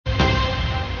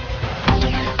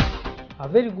A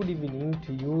very good evening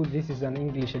to you. This is an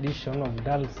English edition of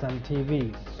Dalsan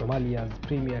TV, Somalia's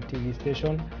premier TV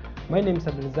station. My name is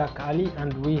Abdelzak Ali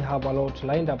and we have a lot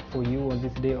lined up for you on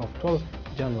this day of 12th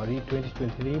January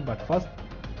 2023. But first,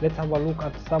 let's have a look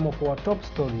at some of our top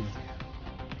stories.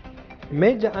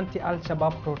 Major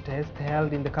anti-Al-Shabaab protest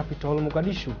held in the capital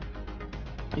Mogadishu.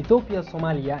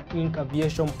 Ethiopia-Somalia Ink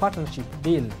Aviation Partnership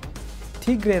Deal.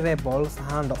 Tigray rebels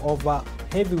hand over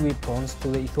heavy weapons to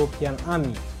the Ethiopian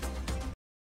army.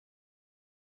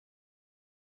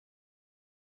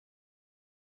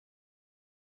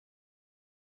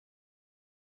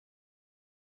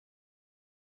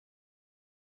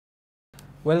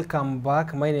 Welcome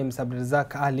back. My name is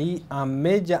Abdelzak Ali. A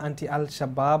major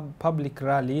anti-Al-Shabaab public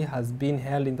rally has been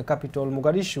held in the capital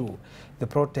Mogadishu. The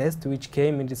protest, which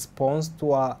came in response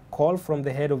to a call from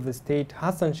the head of the state,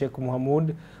 Hassan Sheikh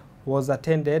Mohamud, was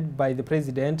attended by the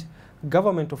president,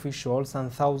 government officials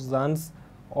and thousands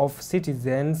of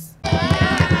citizens.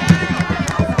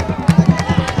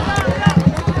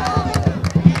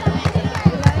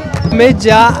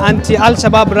 Major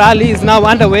anti-Al-Shabaab rally is now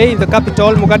underway in the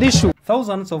capital Mogadishu.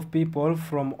 Thousands of people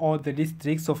from all the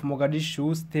districts of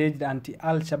Mogadishu staged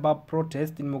anti-Al-Shabaab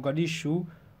protest in Mogadishu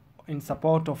in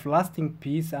support of lasting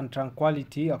peace and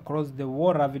tranquility across the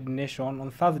war-ravaged nation on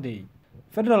Thursday.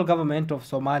 Federal government of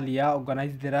Somalia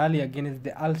organized the rally against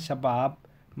the Al-Shabaab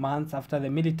months after the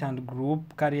militant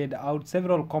group carried out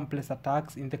several complex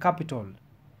attacks in the capital.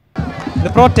 The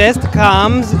protest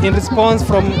comes in response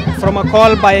from a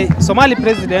call by Somali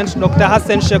President Dr.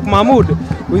 Hassan Sheikh Mohamud,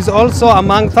 who is also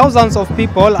among thousands of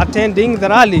people attending the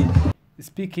rally.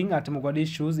 Speaking at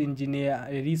Mogadishu's Engineer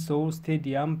Eriso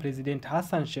Stadium, President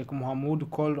Hassan Sheikh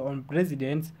Mohamud called on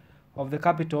residents of the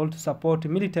capital to support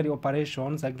military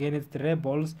operations against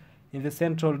rebels in the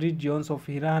central regions of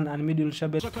Iran and Middle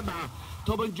Shabelle.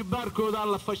 toban jibaarkooda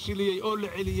la fashiliyay oo la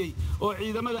celiyay oo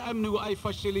ciidamada amnigu ay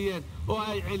fashiliyeen oo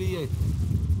ay celiyeen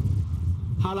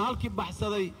halkii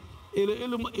baxsaday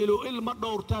ilma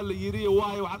dhowrtaa la yiri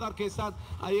waayo waxaad arkaysaan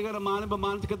ayagana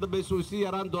maalinta ka dambayso si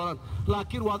yaraan doonaan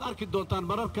laakiin waad arki doontaan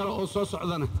marar kale oo soo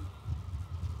socdana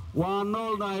waa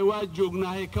noolnahay waa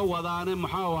joognahay ka wadaane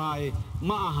maxaa waaye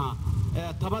ma aha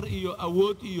tabar iyo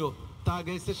awood iyo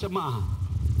taageysasho ma aha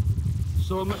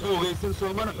sooma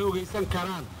xoogaysan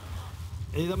karaan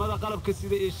ciidamada qalabka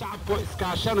sida ee shacabku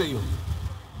iskaashanayo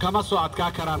kama soo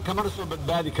adkaa karaan kama soo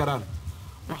badbaadi karaan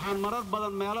waxaan marar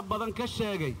badan meelo badan ka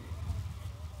sheegay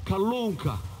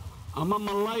kalluunka ama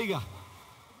malayga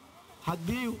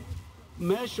haddii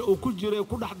meesha uu ku jiro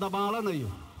ku dhex dabaalanayo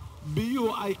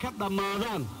biyuhu ay ka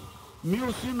dhamaadaan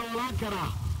miyuu si noolaan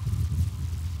karaa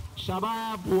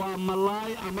shabaab waa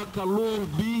malay ama kalluun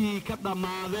biyihii ka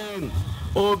dhamaadeen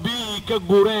oo biyihii ka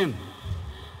gureen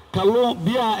kalluun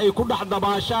biyaha ay ku dhex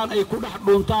dabaashaan ay ku dhex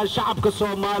dhuntaan shacabka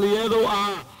Soomaaliyeed oo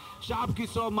shacabkii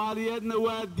Soomaaliyeedna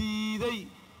waa diiday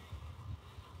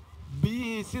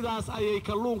biyihii sidaas ayay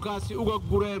kalluunkaasi uga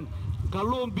gureen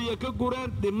kalluun biyo ka gureen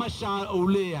dhimasha uu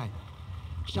leeyahay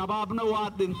shabaabna waa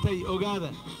dhintay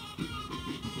ogaada.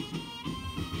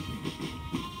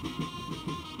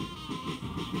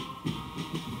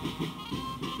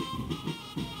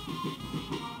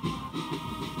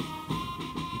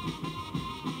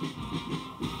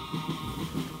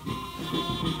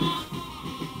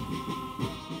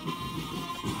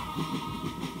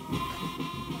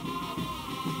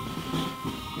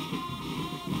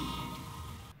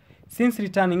 Since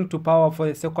returning to power for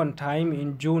the second time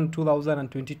in June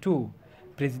 2022,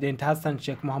 President Hassan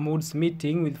Sheikh Mohamud's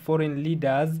meeting with foreign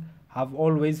leaders have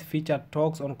always featured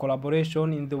talks on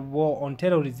collaboration in the war on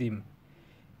terrorism.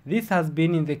 This has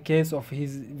been in the case of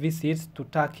his visits to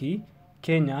Turkey,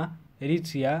 Kenya,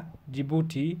 Eritrea,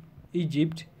 Djibouti,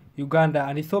 Egypt, Uganda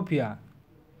and Ethiopia.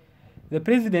 The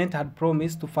president had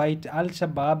promised to fight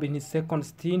Al-Shabaab in his second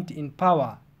stint in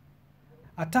power.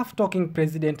 A tough-talking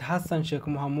President Hassan Sheikh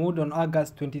Mohamud on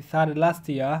August 23rd last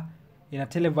year, in a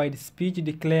televised speech,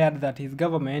 declared that his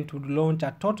government would launch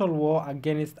a total war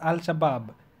against Al-Shabaab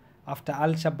after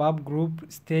Al-Shabaab group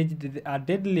staged a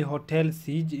deadly hotel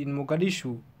siege in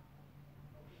Mogadishu.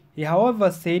 He, however,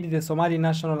 said the Somali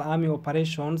National Army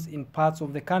operations in parts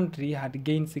of the country had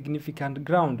gained significant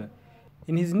ground.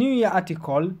 In his New Year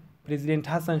article, President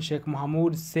Hassan Sheikh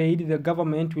Mohamud said the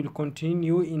government will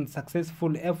continue in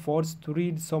successful efforts to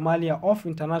rid Somalia of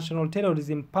international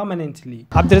terrorism permanently.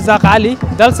 Abdelzak Ali,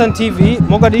 Dalsan TV,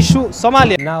 Mogadishu,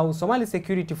 Somalia. Now, Somali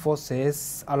security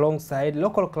forces alongside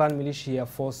local clan militia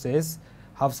forces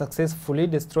have successfully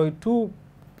destroyed two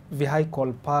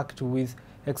vehicles packed with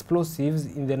explosives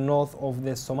in the north of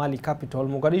the Somali capital,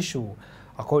 Mogadishu.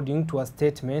 According to a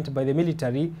statement by the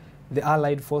military, The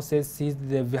Allied forces seized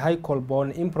the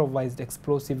vehicle-borne improvised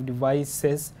explosive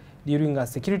devices during a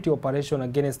security operation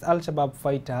against Al-Shabaab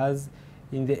fighters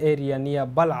in the area near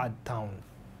Balad town.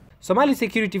 Somali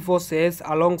security forces,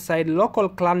 alongside local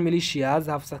clan militias,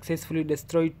 have successfully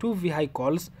destroyed 2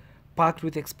 vehicles packed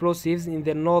with explosives in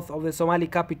the north of the Somali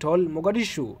capital,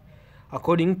 Mogadishu.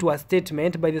 According to a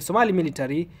statement by the Somali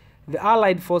military, the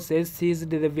Allied forces seized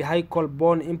the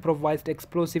vehicle-borne improvised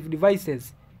explosive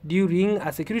devices during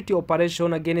a security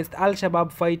operation against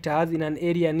Al-Shabaab fighters in an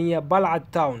area near Balad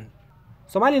town.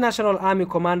 Somali National Army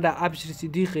Commander Abshir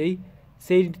Siddiqui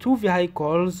said 2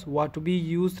 vehicles were to be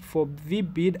used for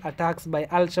VBID attacks by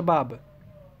Al-Shabaab.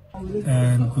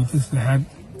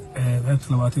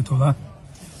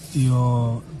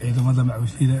 iyo ciidamada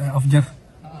macawisleyda afjar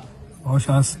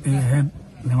howshaas ay ahayd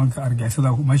nimanka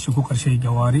argixisada meesha ku qarshay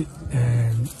gawaari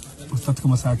dadka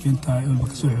masaakiinta ay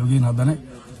ka soo xoogeen haddana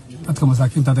dadka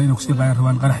masaakiinta inay ku sii qaayaan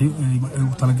rabaan qaraxyo ay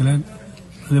u talagaleen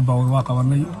hadii baa waa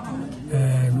qabanay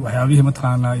waxyaabihii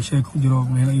mataqaanaa ay sheeg ku jiro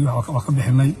meel ay wax ka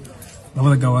bixinay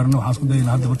labada gawaarina waxaan isku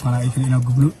daynaa hadda mataqaanaa ay kale inaan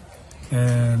gubno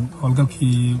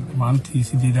howlgalkii maalintii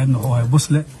 8aad wuxuu ahaa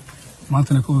busle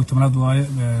maantana ku tobnaad waaye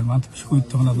maanta bisku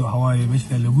tobnaad waxa waaye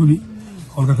meesha la gubi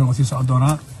howlgalkan waa sii socon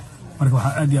doonaa marka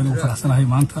waxa aad iyo aad ugu faraxsanahay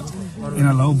maanta in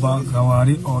laba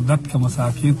gawaari oo dadka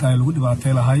masaakiinta ay lagu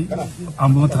dhibaatay lahay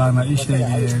ama mataqaanaa ay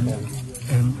sheegeen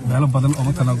meelo badan oo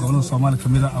mataqaanaa gobolada Soomaaliya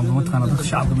kamid ah ama mataqaanaa dadka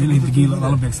shacabka meelaha degan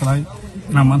la beegsanay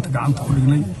inaan maanta gacanta ku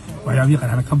dhignay waxyaabihii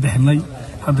qarxana ka bixinay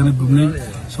haddana gubnay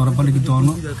soo rabbaligi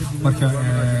doono marka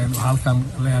halkan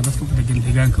leeyahay dadka degan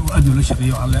deegaanka oo aad loo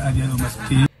shaqeeyo alle aad iyo aad u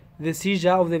maasantay. The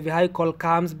seizure of the vehicle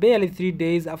comes barely 3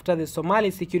 days after the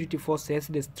Somali security forces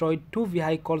destroyed 2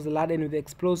 vehicles laden with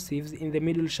explosives in the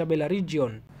Middle Shabelle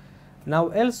region. Now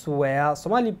elsewhere,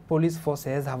 Somali police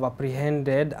forces have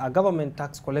apprehended a government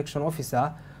tax collection officer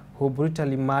who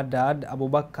brutally murdered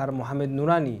Abubakar Mohamed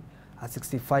Nourani, a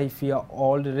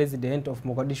 65-year-old resident of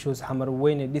Mogadishu's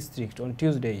Hamarweyne district, on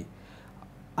Tuesday.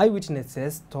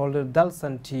 Eyewitnesses told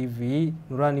Dalsan TV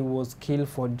Nourani was killed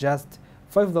for just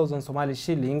 5,000 Somali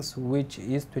shillings, which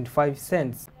is 25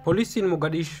 cents. Police in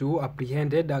Mogadishu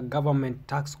apprehended a government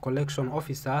tax collection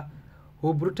officer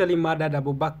who brutally murdered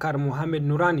Abubakar Mohamed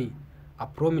Nourani, a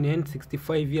prominent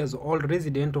 65-year-old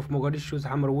resident of Mogadishu's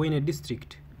Hamarweyne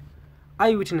district.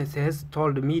 Eyewitnesses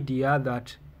told media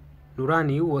that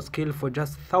Nourani was killed for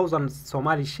just 1,000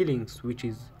 Somali shillings, which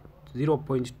is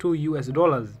 $0.2 US.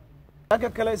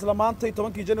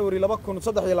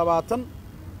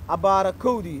 abaara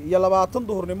koodii iyo 20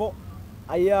 duhurnimo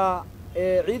ayaa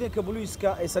ciidanka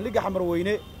booliiska ay saldhigga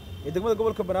Hamarweyne ee degmada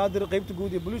gobolka Banaadir qaybta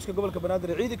guud ee booliiska gobolka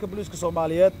Banaadir ciidanka booliiska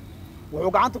Soomaaliyeed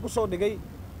wuxuu gacanta ku soo dhigay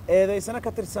eedeysana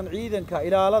ka tirsan ciidanka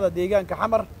ilaalada deegaanka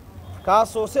Xamar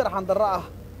kaasoo si arxan darro ah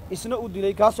isna u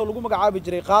dilay kaasoo lagu magacaabi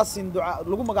jiray Qaasin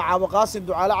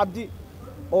Ducaale Cabdi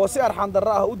oo si arxan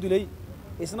darro ah u dilay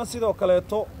isna sidoo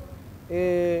kaleeto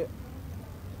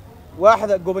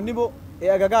waaxda gobonimo ee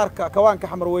agagaarka kawaanka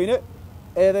Hamarweyne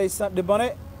eedeysan dhibane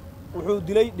wuxuu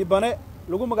dilay dhibane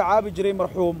lagu magacaabi jiray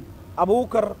marxuum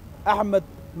Abubakar Ahmed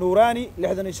Nourani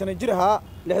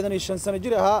 65 sano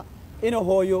jir ahaa in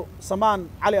hooyo Samaan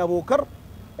Cali Abubakar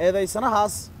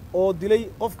eedeysanahaas oo dilay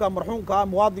qofka marxuumka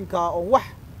muwaadinka oo wax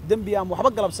dambi ah waxba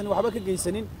galabsan waxba ka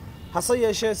geysanin hase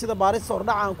yeeshee sida baarista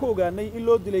hordhaca aan ku ogaanay in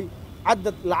loo dilay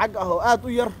cadad lacag ah oo aad u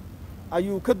yar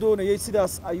ayuu ka doonayay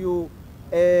sidaas ayuu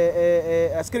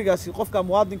askarigaasi qofka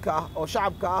muwaadinka ah oo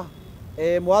shacabka ah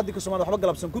muwaadinka Soomaaliya waxba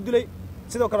galabsan ku dilay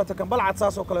sidoo kale ta Balcad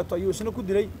saas oo kale ayuu isna ku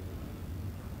dilay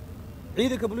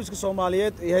ciidanka booliiska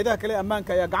Soomaaliyeed ee hay'adaha kale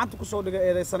ammaanka ayaa gacanta ku soo dhigay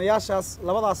eedeysanayaashaas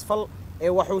labadaas fal ee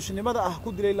waxuushnimada ah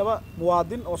ku dilay laba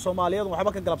muwaadin oo Soomaaliyeed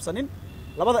waxba ka galabsanin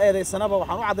labada eedeysanaba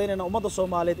waxaan u cadeynaynaa ummadda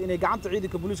Soomaaliyeed inay gacanta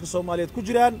ciidanka booliiska Soomaaliyeed ku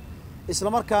jiraan isla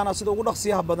markaana sida ugu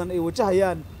dhaqsiyaha badan ay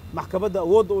wajahayaan maxkamadda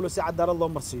awoodda u leh si cadaalad loo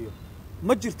marsiiyo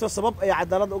ma jirto sabab ay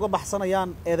cadaalad uga baxsanayaan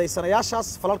eedeysanayaashaas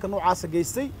falalka noocaas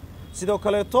geystay sidoo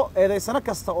kaleeto eedeysana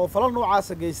kasta oo falal noocaas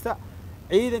geysta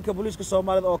ciidanka booliiska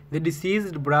Soomaaliyeed oo The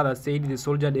deceased brother said the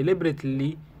soldier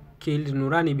deliberately killed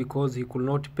Nourani because he could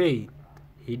not pay.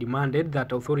 He demanded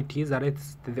that authorities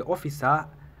arrest the officer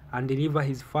and deliver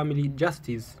his family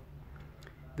justice.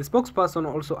 The spokesperson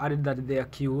also added that the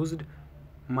accused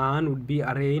man would be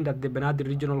arraigned at the Banaadir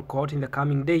Regional Court in the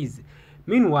coming days.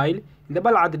 Meanwhile, in the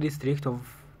Balcad district of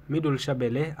Middle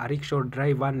Shabelle, a rickshaw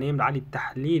driver named Ali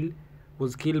Tahlil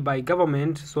was killed by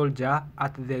government soldier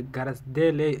at the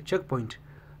Garasdele checkpoint.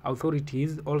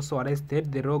 Authorities also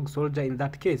arrested the rogue soldier in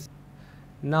that case.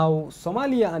 Now,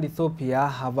 Somalia and Ethiopia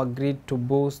have agreed to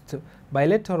boost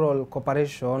bilateral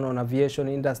cooperation on aviation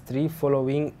industry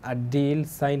following a deal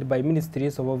signed by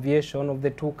ministries of aviation of the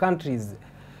two countries.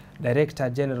 Director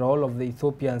General of the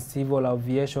Ethiopian Civil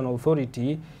Aviation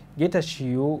Authority,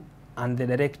 Getachew, and the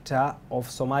Director of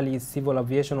Somalia's Civil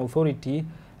Aviation Authority,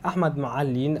 Ahmad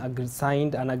Maalin,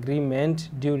 signed an agreement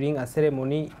during a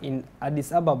ceremony in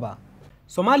Addis Ababa.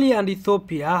 Somalia and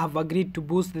Ethiopia have agreed to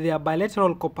boost their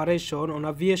bilateral cooperation on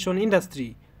aviation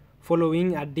industry,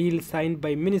 following a deal signed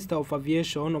by Minister of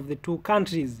Aviation of the two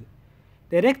countries.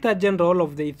 Director General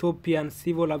of the Ethiopian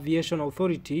Civil Aviation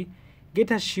Authority,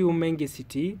 Getachew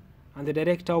Mengesiti, and the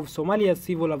Director of Somalia's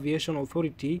Civil Aviation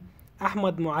Authority,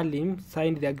 Ahmad Muallim,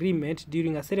 signed the agreement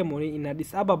during a ceremony in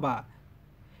Addis Ababa.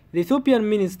 The Ethiopian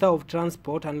Minister of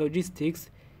Transport and Logistics,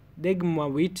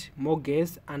 Degmawit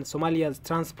Moges, and Somalia's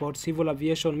Transport Civil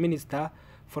Aviation Minister,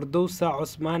 Fordousa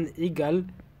Osman Igal,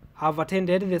 have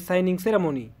attended the signing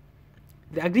ceremony.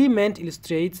 The agreement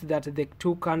illustrates that the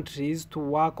two countries to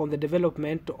work on the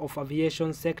development of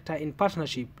aviation sector in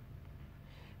partnership.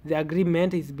 The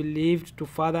agreement is believed to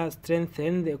further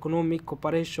strengthen the economic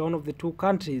cooperation of the two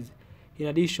countries, in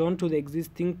addition to the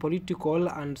existing political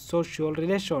and social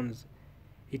relations.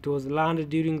 It was learned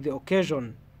during the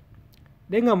occasion.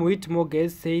 Dengamwit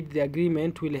Moges said the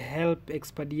agreement will help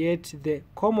expedite the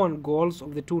common goals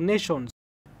of the two nations.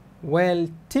 Well,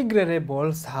 Tigray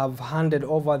rebels have handed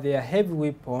over their heavy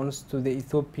weapons to the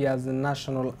Ethiopia's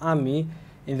National Army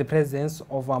in the presence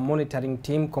of a monitoring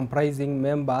team comprising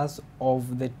members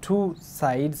of the two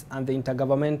sides and the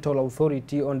Intergovernmental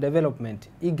Authority on Development,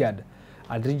 IGAD,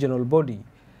 a regional body.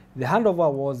 The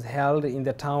handover was held in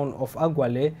the town of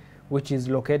Agwale, which is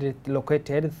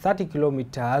located 30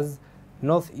 kilometers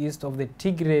northeast of the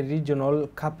Tigray regional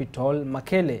capital,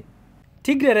 Mekelle.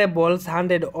 Tigray rebels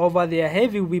handed over their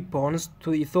heavy weapons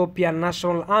to the Ethiopian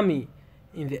National Army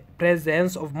in the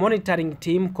presence of monitoring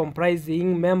team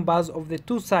comprising members of the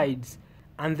two sides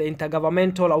and the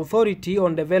Intergovernmental Authority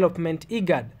on Development,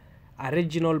 IGAD, a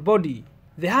regional body.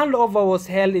 The handover was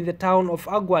held in the town of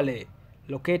Agwale,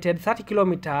 located 30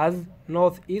 kilometers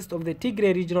northeast of the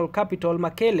Tigray regional capital,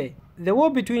 Mekelle. The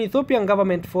war between Ethiopian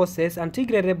government forces and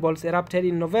Tigray rebels erupted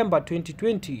in November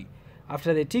 2020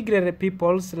 after the Tigray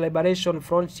People's Liberation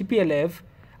Front (TPLF)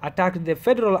 attacked the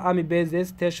federal army bases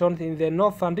stationed in the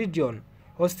northern region.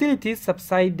 Hostilities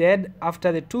subsided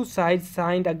after the two sides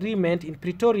signed agreement in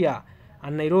Pretoria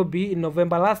and Nairobi in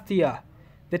November last year.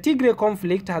 The Tigray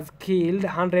conflict has killed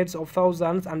hundreds of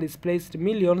thousands and displaced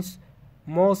millions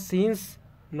more since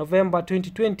November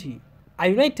 2020. A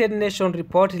United Nations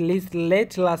report released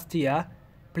late last year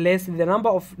placed the number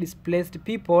of displaced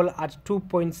people at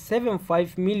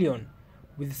 2.75 million,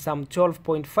 with some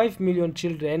 12.5 million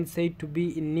children said to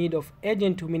be in need of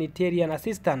urgent humanitarian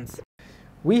assistance.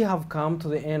 We have come to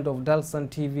the end of Dalsan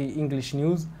TV English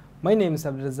News. My name is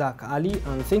Abdelrazak Ali,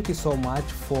 and thank you so much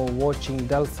for watching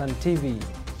Dalsan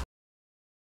TV.